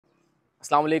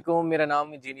अस्सलाम वालेकुम, मेरा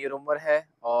नाम इंजीनियर उमर है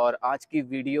और आज की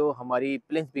वीडियो हमारी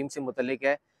प्लिंथ बीम से मुतल्लिक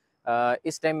है।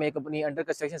 इस टाइम मैं एक अपनी अंडर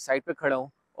कंस्ट्रक्शन साइट पे खड़ा हूँ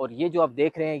और ये जो आप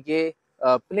देख रहे हैं ये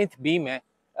प्लिंथ बीम है।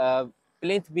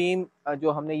 प्लिंथ बीम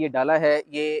जो हमने ये डाला है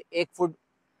ये 1 फुट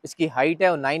इसकी हाइट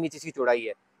है और 9 इंच इसकी चौड़ाई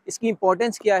है। इसकी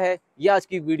इम्पोर्टेंस क्या है ये आज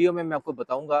की वीडियो में मैं आपको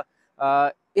बताऊँगा।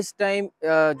 इस टाइम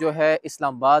जो है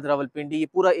इस्लामाबाद, रावलपिंडी ये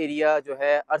पूरा एरिया जो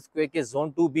है अर्थक्वेक के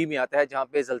ज़ोन 2B में आता है, जहाँ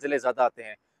पे ज़लज़ले ज़्यादा आते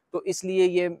हैं। तो इसलिए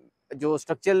ये जो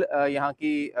स्ट्रक्चरल यहाँ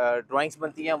की ड्राइंग्स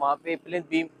बनती हैं वहाँ पे प्लिंथ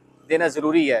बीम देना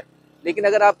ज़रूरी है। लेकिन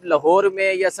अगर आप लाहौर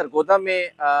में या सरगोदा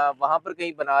में वहाँ पर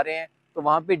कहीं बना रहे हैं तो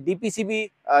वहाँ पे डीपीसी भी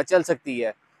चल सकती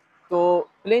है। तो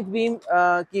प्लिंथ बीम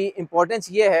की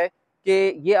इम्पोर्टेंस ये है कि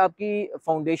ये आपकी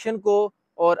फाउंडेशन को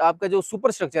और आपका जो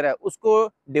सुपर स्ट्रक्चर है उसको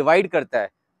डिवाइड करता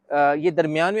है। ये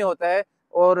दरमियान में होता है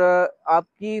और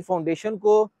आपकी फाउंडेशन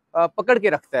को पकड़ के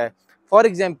रखता है। फॉर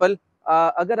एग्जांपल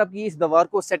अगर आपकी इस दीवार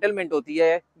को सेटलमेंट होती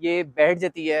है, ये बैठ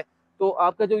जाती है, तो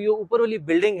आपका जो ये ऊपर वाली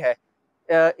बिल्डिंग है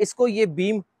इसको ये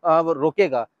बीम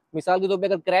रोकेगा। मिसाल के तौर पे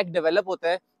अगर क्रैक डेवलप होता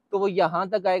है तो वो यहाँ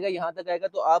तक आएगा, यहाँ तक आएगा,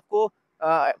 तो आपको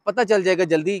पता चल जाएगा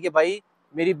जल्दी कि भाई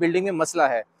मेरी बिल्डिंग में मसला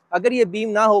है। अगर ये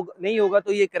बीम नहीं होगा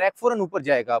तो ये क्रैक फौरन ऊपर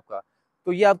जाएगा आपका।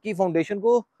 तो ये आपकी फाउंडेशन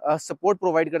को सपोर्ट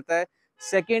प्रोवाइड करता है।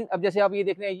 सेकेंड, अब जैसे आप ये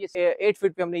देख रहे हैं ये 8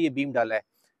 फीट पे हमने ये बीम डाला है,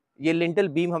 ये लिंटल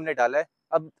बीम हमने डाला है।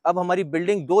 अब हमारी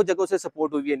बिल्डिंग 2 जगहों से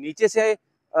सपोर्ट हुई है। नीचे से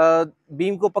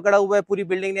बीम को पकड़ा हुआ है पूरी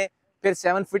बिल्डिंग ने, फिर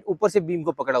 7 फीट ऊपर से बीम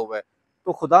को पकड़ा हुआ है।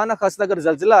 तो खुदा ना खास्ता अगर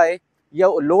जल्जला आए या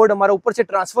लोड हमारा ऊपर से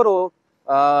ट्रांसफर हो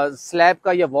स्लैब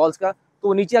का या वॉल्स का, तो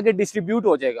वो नीचे आके डिस्ट्रीब्यूट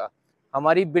हो जाएगा,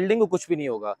 हमारी बिल्डिंग को कुछ भी नहीं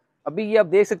होगा। अभी ये आप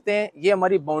देख सकते हैं ये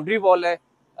हमारी बाउंड्री वॉल है,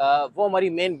 वो हमारी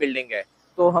मेन बिल्डिंग है।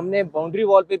 तो हमने बाउंड्री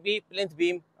वॉल पे भी प्लिंथ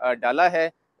बीम डाला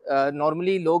है।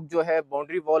 नॉर्मली लोग जो है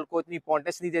बाउंड्री वॉल को इतनी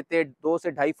इम्पोर्टेंस नहीं देते, 2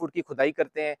 से ढाई फुट की खुदाई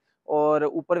करते हैं और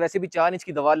ऊपर वैसे भी 4 इंच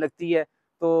की दीवार लगती है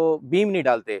तो बीम नहीं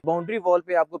डालते। बाउंड्री वॉल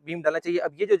पे आपको बीम डालना चाहिए।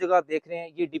 अब ये जो जगह आप देख रहे हैं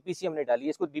ये डीपीसी हमने डाली है,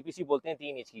 इसको डीपीसी बोलते हैं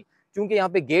 3 इंच की। क्योंकि यहाँ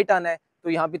पे गेट आना है तो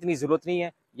यहाँ पे इतनी ज़रूरत नहीं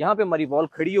है, यहाँ पे हमारी वॉल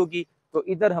खड़ी होगी तो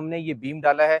इधर हमने ये बीम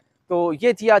डाला है। तो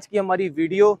ये थी आज की हमारी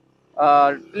वीडियो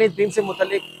प्लिंथ बीम से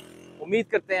मुतल्लिक। उम्मीद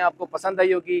करते हैं आपको पसंद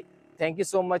आई होगी। Thank you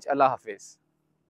so much. अल्लाह हाफिज़।